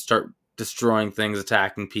wild and start destroying things,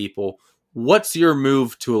 attacking people. What's your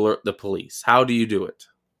move to alert the police? How do you do it?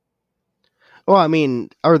 Well, I mean,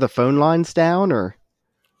 are the phone lines down or?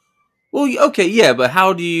 Well, okay, yeah, but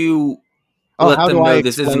how do you let them know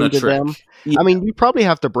this isn't a trick? Yeah. I mean, you probably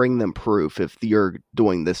have to bring them proof if you're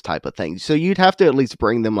doing this type of thing. So you'd have to at least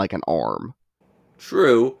bring them like an arm.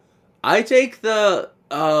 True. I take the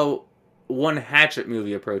one Hatchet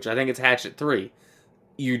movie approach. I think it's Hatchet 3.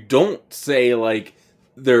 You don't say, like,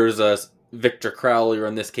 there's a Victor Crowley, or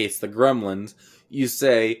in this case, the Gremlins. You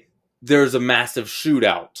say, there's a massive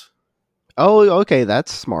shootout. Oh, okay,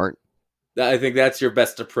 that's smart. I think that's your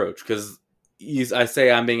best approach, because I say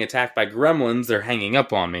I'm being attacked by Gremlins, they're hanging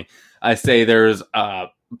up on me. I say there's a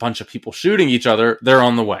bunch of people shooting each other, they're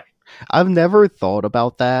on the way. I've never thought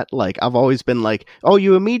about that. Like, I've always been like, oh,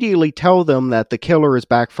 you immediately tell them that the killer is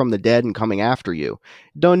back from the dead and coming after you.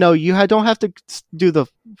 Don't know. Don't have to do the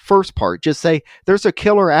first part. Just say, there's a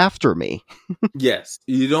killer after me. Yes.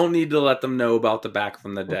 You don't need to let them know about the back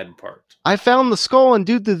from the dead part. I found the skull and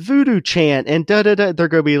do the voodoo chant and da-da-da. They're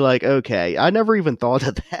going to be like, okay, I never even thought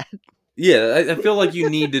of that. Yeah, I feel like you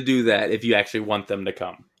need to do that if you actually want them to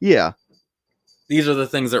come. Yeah. These are the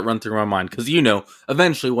things that run through my mind, because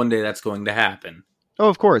eventually one day that's going to happen. Oh,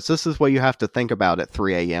 of course. This is what you have to think about at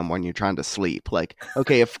 3 a.m. when you're trying to sleep. Like,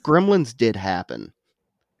 okay, if Gremlins did happen,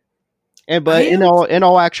 but in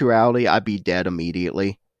all actuality, I'd be dead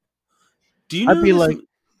immediately. Do you know? I'd be like,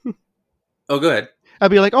 oh, go ahead.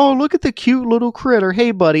 I'd be like, oh, look at the cute little critter.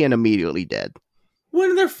 Hey, buddy, and immediately dead.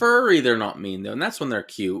 When they're furry, they're not mean, though, and that's when they're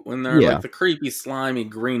cute. When they're like the creepy, slimy,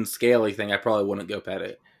 green, scaly thing, I probably wouldn't go pet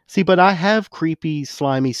it. See, but I have creepy,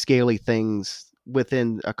 slimy, scaly things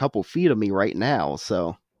within a couple feet of me right now,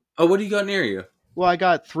 so... Oh, what do you got near you? Well, I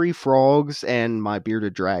got 3 frogs and my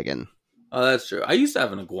bearded dragon. Oh, that's true. I used to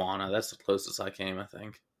have an iguana. That's the closest I came, I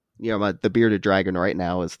think. Yeah, the bearded dragon right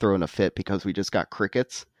now is throwing a fit because we just got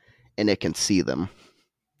crickets, and it can see them.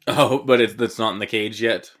 Oh, but it's not in the cage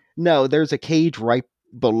yet? No, there's a cage right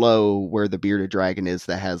below where the bearded dragon is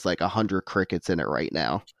that has like 100 crickets in it right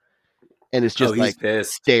now. And it's just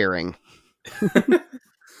staring.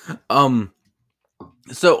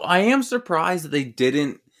 So I am surprised that they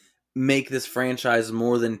didn't make this franchise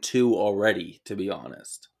more than 2 already, to be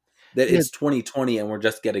honest. That it's 2020 and we're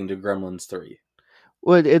just getting to Gremlins 3.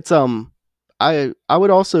 Well, it's I would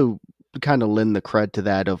also kind of lend the cred to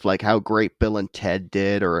that of like how great Bill and Ted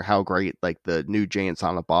did, or how great like the new Jay and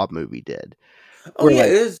Silent Bob movie did. Oh yeah,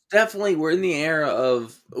 it is definitely. We're in the era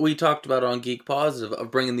of, we talked about on Geek Positive, of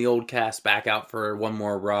bringing the old cast back out for one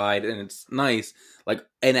more ride, and it's nice, like,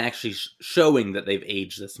 and actually showing that they've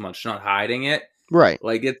aged this much, not hiding it. Right.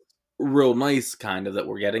 Like, it's real nice, kind of, that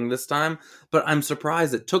we're getting this time. But I'm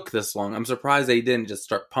surprised it took this long. I'm surprised they didn't just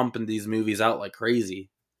start pumping these movies out like crazy.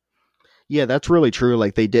 Yeah, that's really true.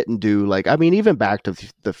 Like, they didn't do, like, I mean, even Back to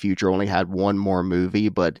the Future only had one more movie,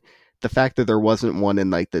 but the fact that there wasn't one in,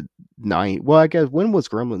 like, the well, I guess, when was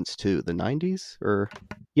Gremlins 2? The 90s? Or,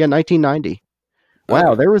 yeah, 1990.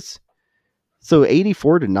 Wow, there was, so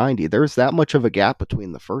 84 to 90, there's that much of a gap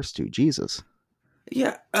between the first two. Jesus.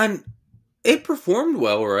 Yeah, and it performed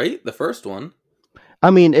well, right? The first one. I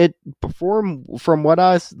mean, it performed, from what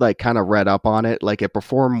I like kind of read up on it, like it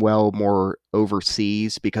performed well more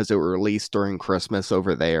overseas because it was released during Christmas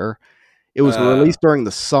over there. It was released during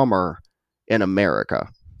the summer in America.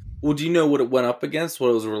 Well, do you know what it went up against? What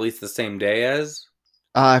it was released the same day as?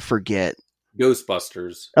 I forget.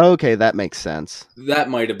 Ghostbusters. Okay, that makes sense. That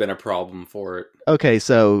might have been a problem for it. Okay,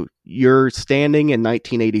 so you're standing in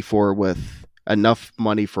 1984 with enough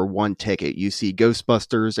money for one ticket. You see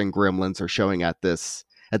Ghostbusters and Gremlins are showing at the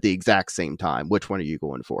exact same time. Which one are you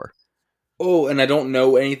going for? Oh, and I don't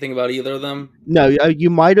know anything about either of them? No, you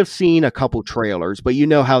might have seen a couple trailers, but you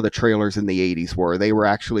know how the trailers in the 80s were. They were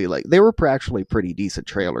actually pretty decent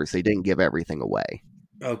trailers. They didn't give everything away.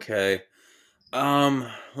 Okay.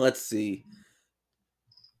 Let's see.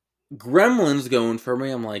 Gremlins going for me.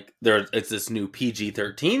 I'm like, it's this new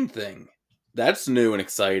PG-13 thing. That's new and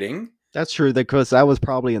exciting. That's true, because that was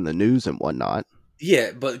probably in the news and whatnot.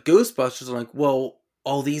 Yeah, but Ghostbusters, I'm like, well,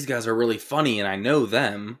 all these guys are really funny, and I know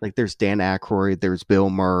them. Like, there's Dan Aykroyd, there's Bill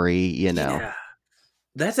Murray, you know. Yeah.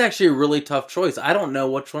 That's actually a really tough choice. I don't know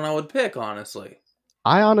which one I would pick, honestly.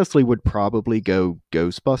 I honestly would probably go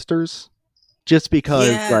Ghostbusters. Just because,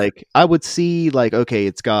 like, I would see, like, okay,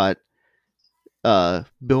 it's got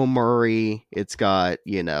Bill Murray, it's got,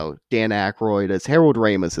 you know, Dan Aykroyd, it's Harold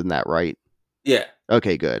Ramis in that, right? Yeah.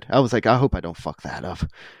 Okay, good. I was like, I hope I don't fuck that up.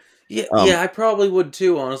 Yeah, I probably would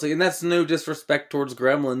too, honestly. And that's no disrespect towards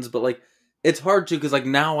Gremlins, but like, it's hard to, because like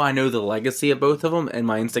now I know the legacy of both of them, and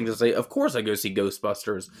my instinct is to say, of course I go see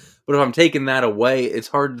Ghostbusters. But if I'm taking that away, it's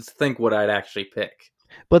hard to think what I'd actually pick.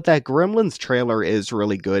 But that Gremlins trailer is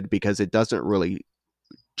really good because it doesn't really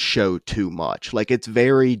show too much. Like, it's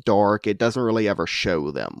very dark. It doesn't really ever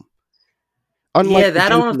show them. Unlike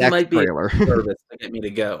that honestly might be a service to get me to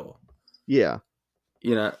go. Yeah.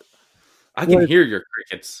 You know, I can hear your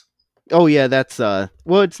crickets. Oh yeah, that's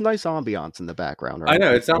well, it's nice ambiance in the background, right? I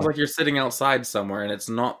know, it sounds like you're sitting outside somewhere and it's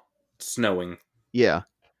not snowing. Yeah.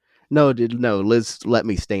 No, Liz let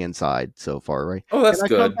me stay inside so far, right? Oh, that's good.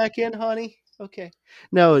 Can I come back in, honey? Okay.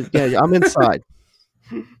 No, yeah, I'm inside.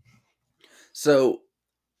 So,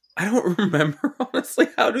 I don't remember, honestly.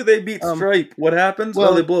 How do they beat Stripe? What happens?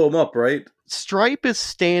 Well, they blow him up, right? Stripe is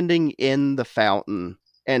standing in the fountain,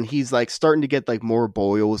 and he's, like, starting to get, like, more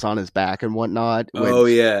boils on his back and whatnot. Oh,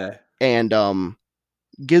 yeah. and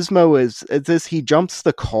Gizmo is this. He jumps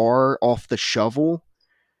the car off the shovel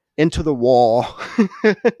into the wall.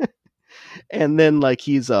 And then like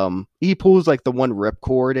he pulls like the one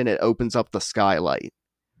ripcord and it opens up the skylight.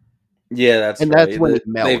 Yeah, that's and right. that's when he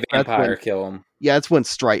melts. They vampire kill him. Yeah, that's when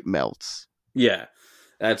Stripe melts. Yeah,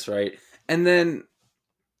 that's right. And then,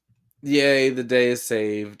 yay, the day is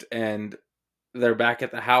saved, and they're back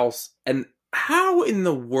at the house. And how in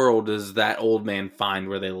the world does that old man find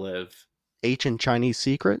where they live? Ancient Chinese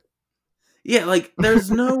secret? Yeah, like,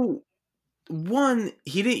 there's no... One,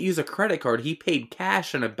 he didn't use a credit card. He paid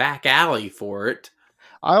cash in a back alley for it.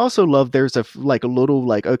 I also love there's a little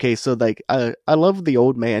like, okay, so like I love the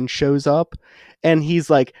old man shows up and he's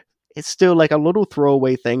like, it's still like a little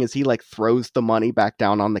throwaway thing is he like throws the money back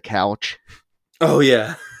down on the couch. Oh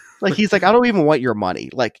yeah. Like he's like, I don't even want your money.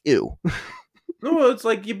 Like, ew. No, it's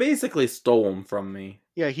like you basically stole him from me.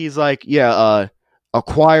 Yeah, he's like, yeah,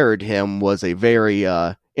 acquired him was a very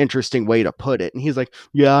interesting way to put it. And he's like,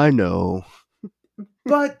 yeah, I know.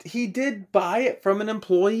 But he did buy it from an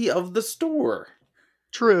employee of the store.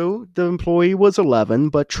 True. The employee was 11,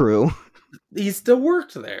 but true. He still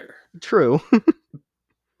worked there. True.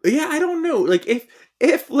 Yeah, I don't know. Like,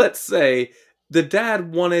 if let's say, the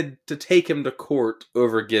dad wanted to take him to court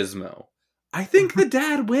over Gizmo, I think the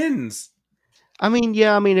dad wins. I mean,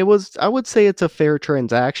 yeah, I would say it's a fair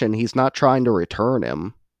transaction. He's not trying to return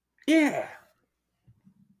him. Yeah.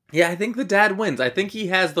 Yeah, I think the dad wins. I think he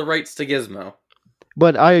has the rights to Gizmo.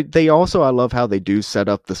 But I love how they do set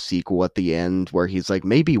up the sequel at the end where he's like,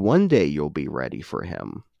 maybe one day you'll be ready for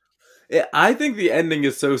him. Yeah, I think the ending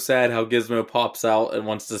is so sad how Gizmo pops out and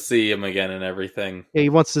wants to see him again and everything. Yeah, he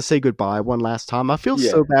wants to say goodbye one last time. I feel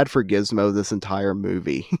so bad for Gizmo this entire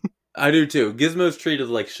movie. I do too. Gizmo's treated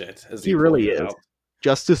like shit. As he really is. Out.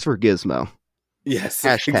 Justice for Gizmo. Yes,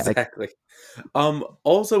 exactly.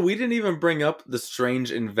 Also, we didn't even bring up the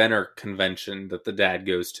strange inventor convention that the dad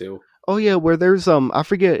goes to. Oh yeah, where there's I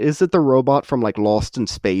forget, is it the robot from like Lost in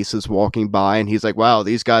Space is walking by and he's like, wow,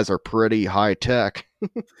 these guys are pretty high tech.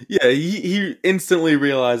 Yeah, he instantly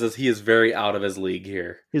realizes he is very out of his league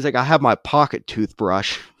here. He's like, I have my pocket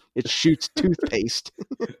toothbrush. It shoots toothpaste.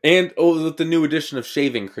 And with the new addition of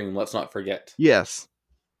shaving cream, let's not forget. Yes.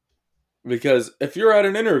 Because if you're at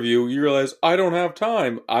an interview, you realize, I don't have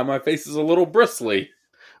time. My face is a little bristly.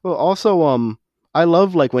 Well, also, I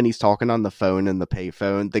love, like, when he's talking on the phone in the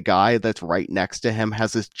payphone, the guy that's right next to him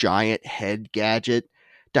has this giant head gadget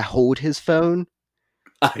to hold his phone.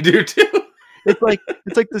 I do, too. It's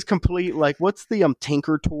like this complete, like, what's the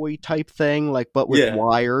Tinker Toy type thing, like, but with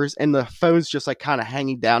wires, and the phone's just, like, kind of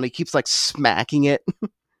hanging down. He keeps, like, smacking it.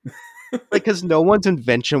 Like, because no one's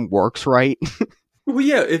invention works right. Well,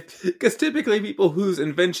 yeah, because typically people whose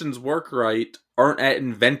inventions work right aren't at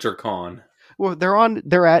InventorCon. Well, they're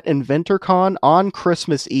at InventorCon on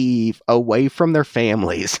Christmas Eve, away from their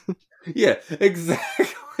families. Yeah, exactly.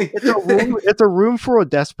 It's a room full of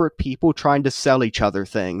desperate people trying to sell each other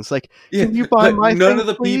things. Like, can you buy my none thing, of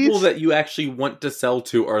the please? People that you actually want to sell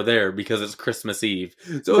to are there because it's Christmas Eve.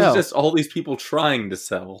 So it's just all these people trying to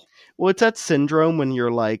sell. Well, it's that syndrome when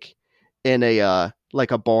you're like in a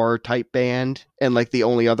like a bar type band, and like the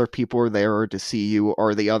only other people are there to see you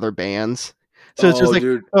are the other bands. So it's just like,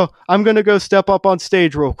 dude. Oh, I'm gonna go step up on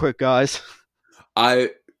stage real quick, guys.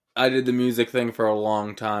 I did the music thing for a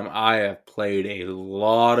long time. I have played a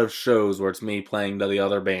lot of shows where it's me playing to the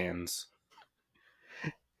other bands.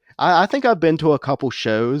 I think I've been to a couple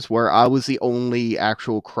shows where I was the only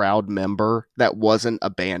actual crowd member that wasn't a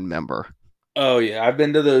band member. Oh yeah, I've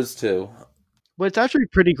been to those too. But it's actually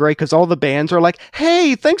pretty great because all the bands are like,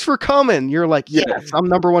 hey, thanks for coming. You're like, yes, I'm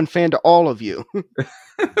number one fan to all of you.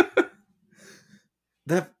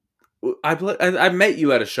 I met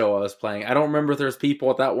you at a show I was playing. I don't remember if there's people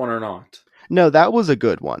at that one or not. No, that was a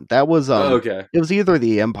good one. That was okay. It was either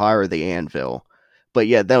the Empire or the Anvil. But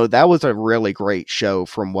yeah, that was a really great show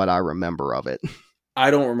from what I remember of it. I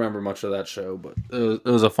don't remember much of that show, but it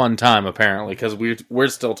was a fun time apparently because we're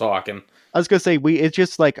still talking. I was gonna say it's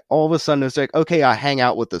just like all of a sudden it's like, okay, I hang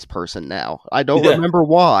out with this person now. I don't remember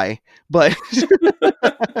why, but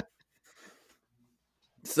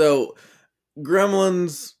so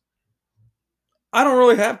Gremlins. I don't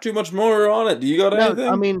really have too much more on it. Do you got anything?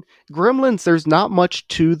 I mean, Gremlins, there's not much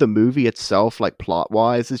to the movie itself, like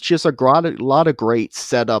plot-wise. It's just a lot of great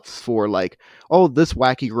setups for like, oh, this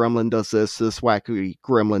wacky gremlin does this wacky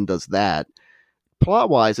gremlin does that.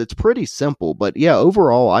 Plot-wise, it's pretty simple, but yeah,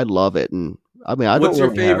 overall, I love it. And I mean, what's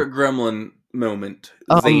your favorite gremlin moment?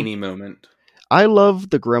 Zany moment? I love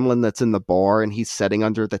the gremlin that's in the bar and he's sitting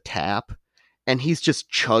under the tap. and he's just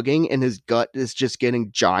chugging, and his gut is just getting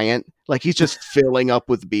giant, like he's just filling up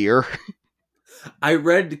with beer. I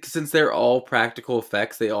read, since they're all practical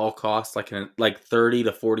effects, they all cost like $30,000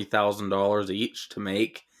 to $40,000 each to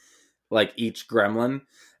make, like each gremlin.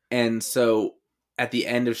 And so at the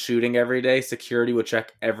end of shooting every day, security would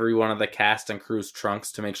check every one of the cast and crew's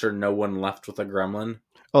trunks to make sure no one left with a gremlin.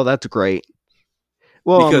 Oh, that's great.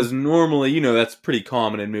 Well, because normally, that's pretty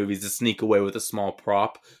common in movies to sneak away with a small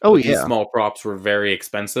prop. Oh, but yeah. These small props were very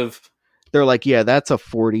expensive. They're like, yeah, that's a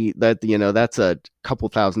that's a couple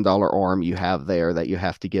 $1,000 arm you have there that you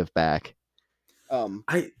have to give back.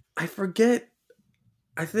 I forget.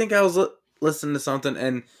 I think I was listening to something,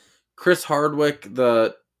 and Chris Hardwick,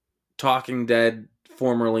 the Talking Dead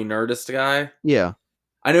formerly Nerdist guy. Yeah.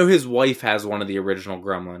 I know his wife has one of the original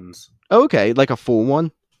Gremlins. Okay, like a full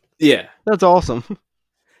one? Yeah. That's awesome.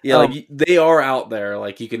 Yeah, like they are out there.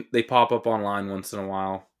 Like they pop up online once in a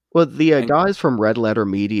while. Well, the guys from Red Letter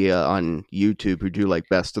Media on YouTube who do like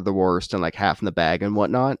Best of the Worst and like Half in the Bag and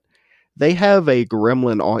whatnot, they have a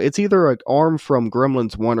gremlin. It's either an arm from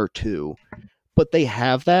Gremlins 1 or 2, but they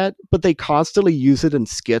have that, but they constantly use it in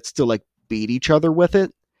skits to like beat each other with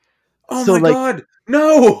it. Oh so, my God,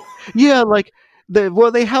 no! Yeah, like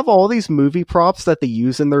they have all these movie props that they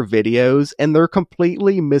use in their videos, and they're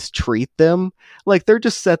completely mistreat them. Like they're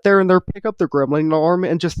just sit there and they're pick up the gremlin arm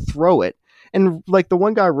and just throw it. And like the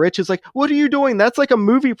one guy, Rich, is like, "What are you doing? That's like a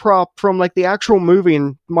movie prop from like the actual movie."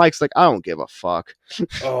 And Mike's like, "I don't give a fuck."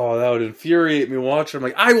 Oh, that would infuriate me watching. I'm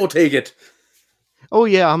like, I will take it. Oh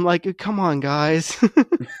yeah, I'm like, come on, guys.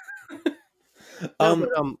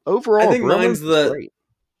 Overall, I think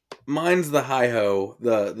mine's the hi-ho,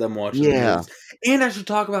 them watching the movies. And I should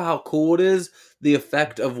talk about how cool it is, the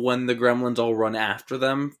effect of when the gremlins all run after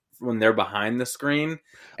them when they're behind the screen,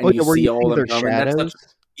 and you see all them coming.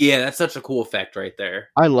 That's such a cool effect right there.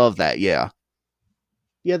 I love that. Yeah,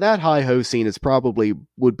 that hi-ho scene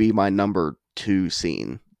would be my number 2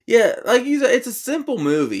 scene. Yeah, like you said, it's a simple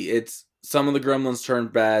movie. It's some of the gremlins turn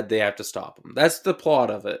bad, they have to stop them. That's the plot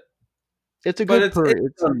of it. It's a good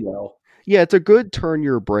it's done well. Yeah, it's a good turn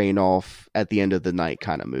your brain off at the end of the night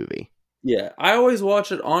kind of movie. Yeah, I always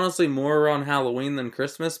watch it honestly more around Halloween than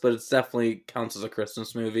Christmas, but it definitely counts as a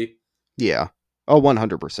Christmas movie. Yeah. Oh,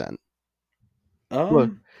 100%.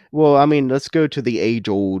 Well, I mean, let's go to the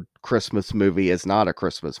age-old Christmas movie as not a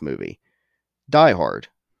Christmas movie. Die Hard.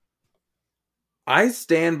 I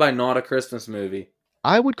stand by not a Christmas movie.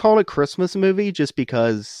 I would call it Christmas movie just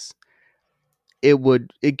because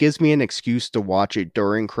it gives me an excuse to watch it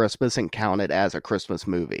during Christmas and count it as a Christmas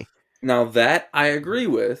movie. Now that I agree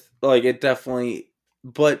with, like it definitely,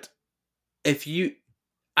 but I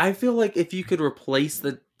feel like if you could replace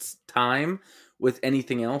the time with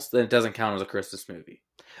anything else, then it doesn't count as a Christmas movie.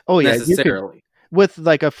 Oh yeah, necessarily. With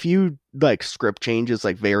like a few like script changes,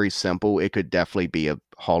 like very simple, it could definitely be a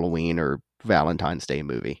Halloween or Valentine's Day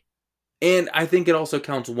movie. And I think it also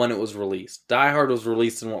counts when it was released. Die Hard was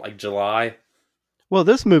released in July? Well,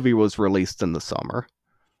 this movie was released in the summer.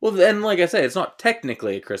 Well, then, like I said, it's not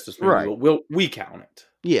technically a Christmas movie, right? But we count it.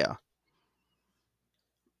 Yeah.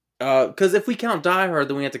 Because if we count Die Hard,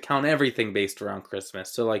 then we have to count everything based around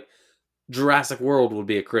Christmas. So, like, Jurassic World would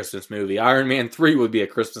be a Christmas movie. Iron Man 3 would be a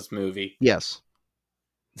Christmas movie. Yes.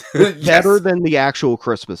 Yes. Better than the actual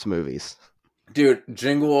Christmas movies. Dude,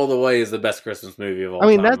 Jingle All the Way is the best Christmas movie of all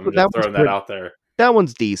time. I'm just throwing that out there. That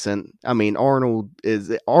one's decent. I mean, Arnold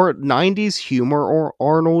is... Our 90s humor or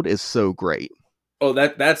Arnold is so great. Oh,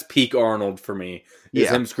 that's peak Arnold for me. Is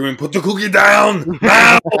him screaming, "Put the cookie down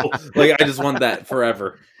now!" Like, I just want that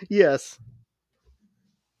forever. Yes.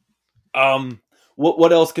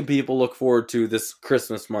 What else can people look forward to this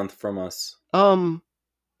Christmas month from us?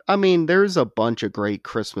 I mean, there's a bunch of great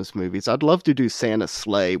Christmas movies. I'd love to do Santa's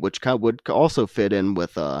Sleigh, which would also fit in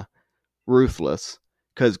with Ruthless,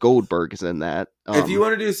 because Goldberg is in that. If you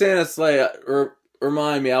want to do Santa's Sleigh,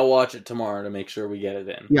 remind me, I'll watch it tomorrow to make sure we get it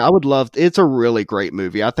in. Yeah, I would love... It's a really great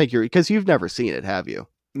movie. I think because you've never seen it, have you?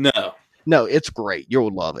 No, it's great.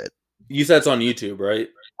 You'll love it. You said it's on YouTube, right?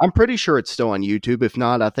 I'm pretty sure it's still on YouTube. If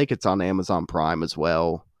not, I think it's on Amazon Prime as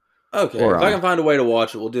well. Okay, if I can find a way to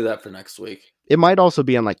watch it, we'll do that for next week. It might also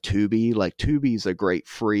be on like Tubi. Like Tubi's a great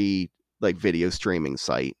free like video streaming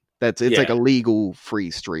site. It's like a legal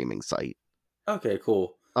free streaming site. Okay,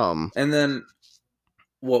 cool. And then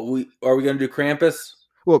are we going to do Krampus?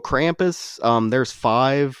 Well, Krampus, there's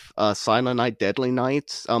 5 Silent Night, Deadly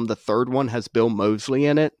Nights. The third one has Bill Moseley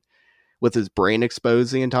in it with his brain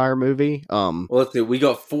exposed the entire movie. Well, let's see. We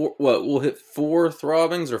got 4. What? We'll hit 4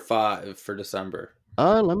 throbbings or 5 for December.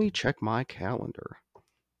 Let me check my calendar.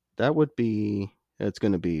 That would be... It's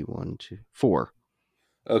going to be 1, 2, 4.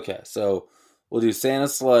 Okay, so We'll do Santa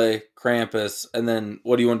Sleigh, Krampus, and then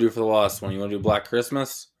what do you want to do for the last one? You want to do Black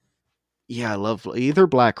Christmas? Yeah, I love either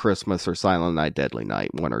Black Christmas or Silent Night, Deadly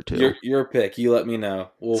Night, one or two. Your pick. You let me know.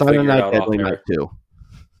 We'll Silent figure Night, it out Deadly Night 2.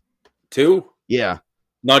 2? Yeah.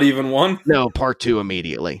 Not even 1? No, part 2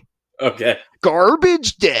 immediately. Okay.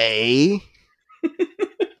 Garbage Day.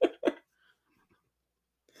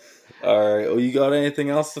 All right. Well, you got anything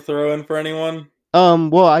else to throw in for anyone?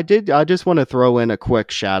 Well, I just want to throw in a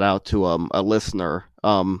quick shout out to a listener.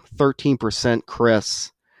 13%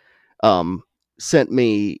 Chris sent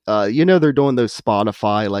me they're doing those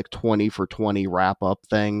Spotify like 20 for 20 wrap up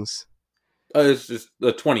things. It's just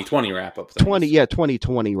the 2020 wrap up thing.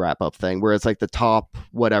 2020 wrap up thing where it's like the top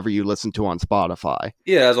whatever you listen to on Spotify.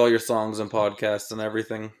 Yeah, it has all your songs and podcasts and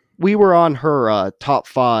everything. We were on her top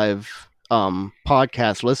 5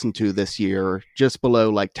 podcast listened to this year, just below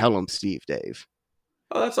like Tell 'em Steve Dave.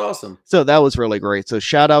 Oh, that's awesome. So that was really great. So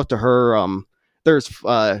shout out to her. There's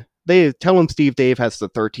they Tell 'em Steve Dave has the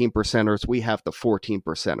 13%ers. We have the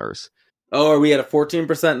 14%ers. Oh, are we at a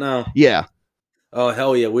 14% now? Yeah. Oh,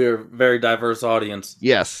 hell yeah. We are a very diverse audience.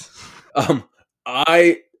 Yes.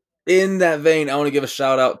 In that vein, I want to give a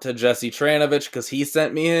shout out to Jesse Tranovich because he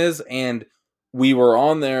sent me his and we were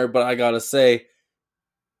on there, but I gotta say,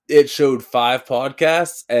 it showed 5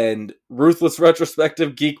 podcasts and Ruthless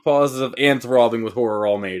Retrospective, Geek Positive, and Throbbing with Horror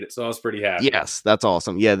all made it. So I was pretty happy. Yes, that's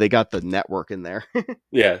awesome. Yeah, they got the network in there.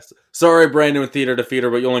 Yes. Sorry, Brandon with Theater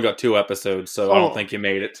Defeater, but you only got 2 episodes, so I don't think you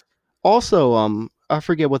made it. Also, I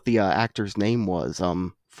forget what the actor's name was.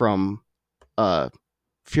 From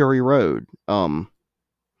Fury Road.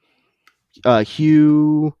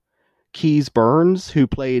 Hugh Keys Burns, who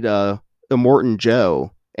played Immortan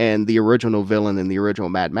Joe. And the original villain in the original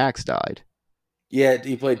Mad Max died. Yeah,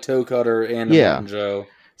 he played Toe Cutter and Immortan Joe.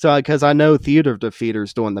 So, because I know Theater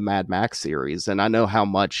Defeater's doing the Mad Max series, and I know how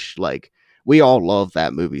much, like, we all love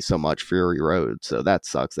that movie so much, Fury Road, so that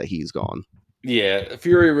sucks that he's gone. Yeah,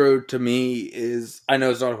 Fury Road to me is, I know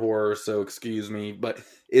it's not horror, so excuse me, but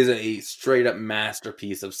is a straight-up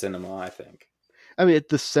masterpiece of cinema, I think. I mean, it's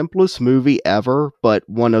the simplest movie ever, but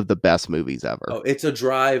one of the best movies ever. Oh, it's a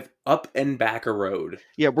drive up and back a road.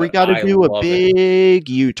 Yeah, we got to do a big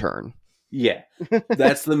U-turn. Yeah,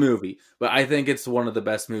 that's the movie. But I think it's one of the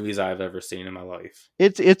best movies I've ever seen in my life.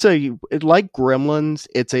 It's like Gremlins.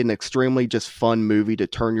 It's an extremely just fun movie to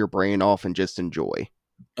turn your brain off and just enjoy.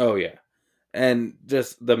 Oh yeah, and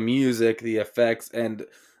just the music, the effects, and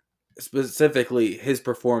specifically his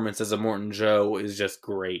performance as Immortan Joe is just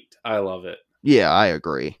great. I love it. Yeah, I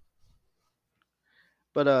agree.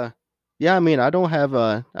 But, yeah, I mean, I don't have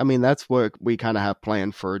that's what we kind of have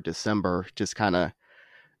planned for December. Just kind of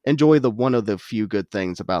enjoy one of the few good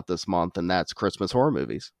things about this month, and that's Christmas horror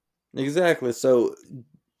movies. Exactly. So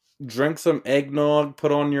drink some eggnog,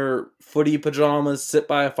 put on your footy pajamas, sit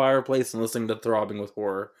by a fireplace, and listen to Throbbing with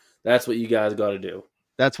Horror. That's what you guys got to do.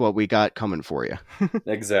 That's what we got coming for you.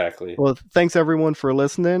 Exactly. Well, thanks everyone for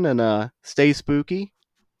listening, and stay spooky.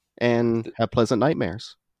 And have pleasant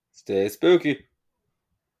nightmares. Stay spooky.